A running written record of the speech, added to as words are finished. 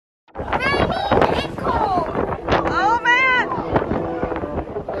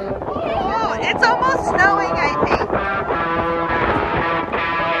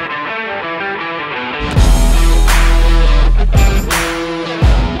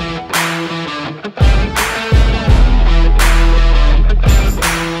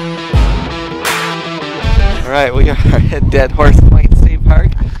Alright, we are at Dead Horse Point State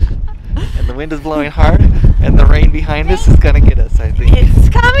Park, and the wind is blowing hard, and the rain behind us is going to get us, I think. It's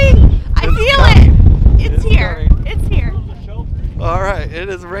coming! I feel it! It's here. Coming. It's here. Alright, it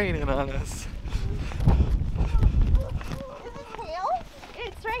is raining on us. Is it hail?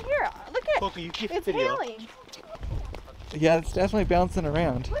 It's right here. Look at Coco, you keep it's video. hailing. Yeah, it's definitely bouncing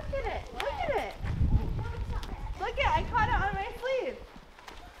around. Look at it. Look at it. Look at I caught it on my sleeve.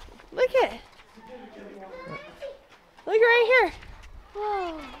 Look at it. Look right here.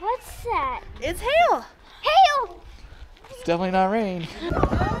 Whoa, what's that? It's hail. Hail! It's definitely not rain.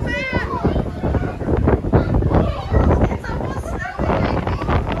 Oh man! It's almost snowing.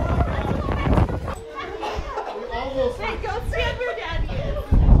 Hey, go stand where Daddy is.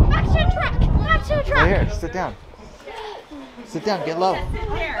 Back to the truck! Back to the truck! Right here, sit down. Sit down, get low. Sit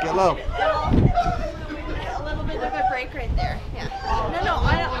there. Get low. A little bit of a break right there. Yeah. No,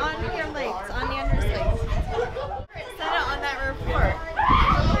 on your legs, on the under legs. Set it on that report.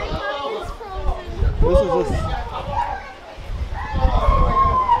 This is this.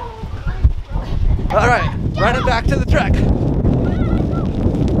 Alright, running back to the truck.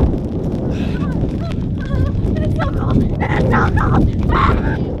 It's so cold! It's so cold!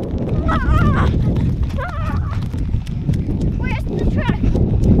 Where's the truck?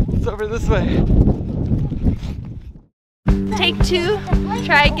 It's over this way. Take two.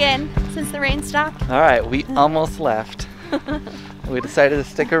 Try again since the rain stopped. Alright, we almost left. We decided to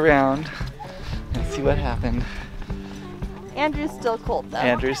stick around and see what happened. Andrew's still cold though.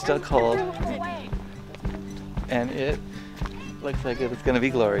 Andrew's still cold. And it looks like it's going to be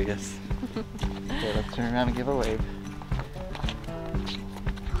glorious. Okay, let's turn around and give a wave.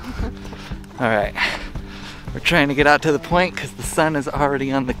 Alright, we're trying to get out to the point because the sun is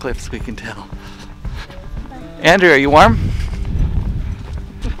already on the cliffs, we can tell. Andrew, are you warm?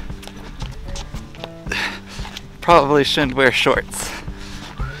 Probably shouldn't wear shorts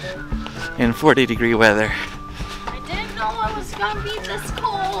in 40-degree weather. I didn't know it was gonna be this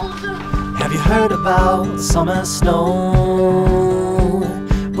cold. Have you heard about summer snow?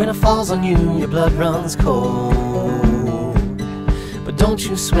 When it falls on you, your blood runs cold. But don't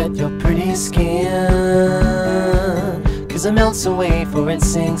you sweat your pretty skin, 'cause it melts away for it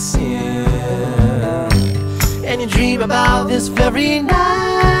sinks in. And you dream about this very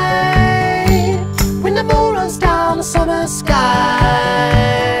night, when the moon runs down the summer sky.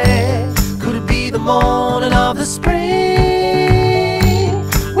 Could it be the morning of the spring,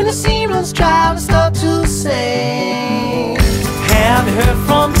 when the sea runs dry and start to sing? Have you heard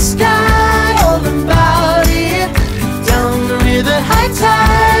from the sky all about it? Down the river, high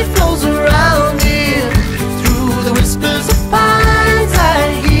tide flows around it. Through the whispers of pines,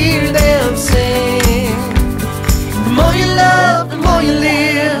 I hear them sing. The more you love, the more you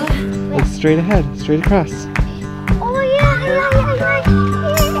live. Look straight ahead, straight across. Oh yeah.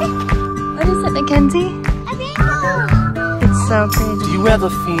 What is it, Mackenzie? A rainbow. It's so pretty. Do you ever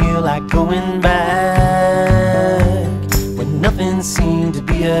feel like going back, when nothing seemed to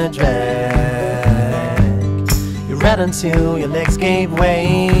be a drag? You read until your legs gave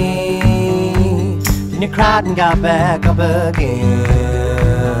way, then you cried and got back up again.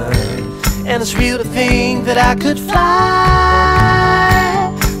 And it's real to think that I could fly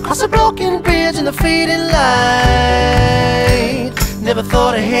across a broken bridge in the fading light. Never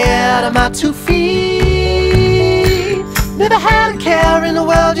thought ahead of my 2 feet, never had a care in the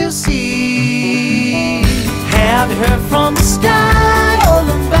world, you see. Have you heard from the sky all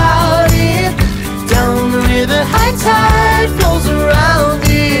about it? Down the river, high tide flows around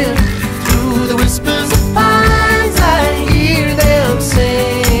it. Through the whispers of pines, I hear them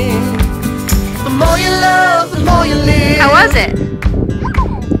sing. The more you love, the more you live. How was it?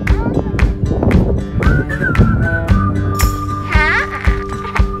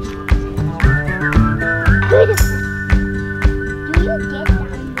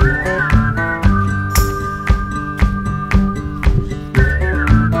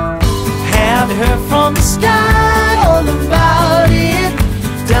 Have you heard from the sky all about it?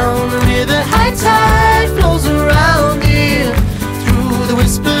 Down the river, high tide flows around it. Through the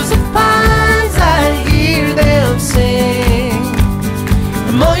whispers of pines, I hear them sing.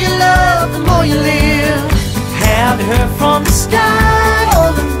 The more you love, the more you live. Have you heard from the sky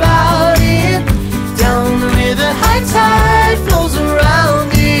all about it? Down the river, high tide flows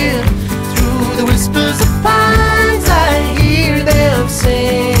around it. Through the whispers of pines, I hear them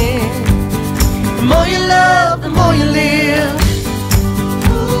sing. The more you love, the more you live.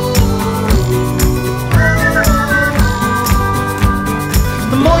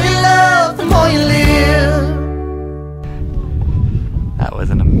 The more you love, the more you live. That was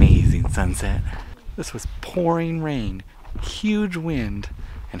an amazing sunset. This was pouring rain, huge wind,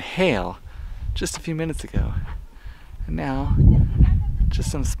 and hail just a few minutes ago. And now, just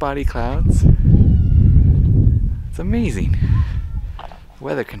some spotty clouds. It's amazing. The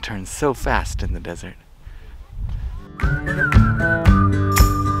weather can turn so fast in the desert.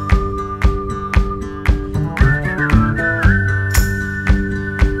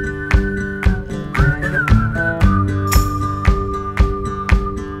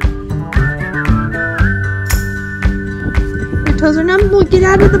 Your toes are numb, we'll get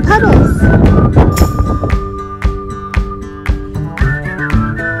out of the puddles.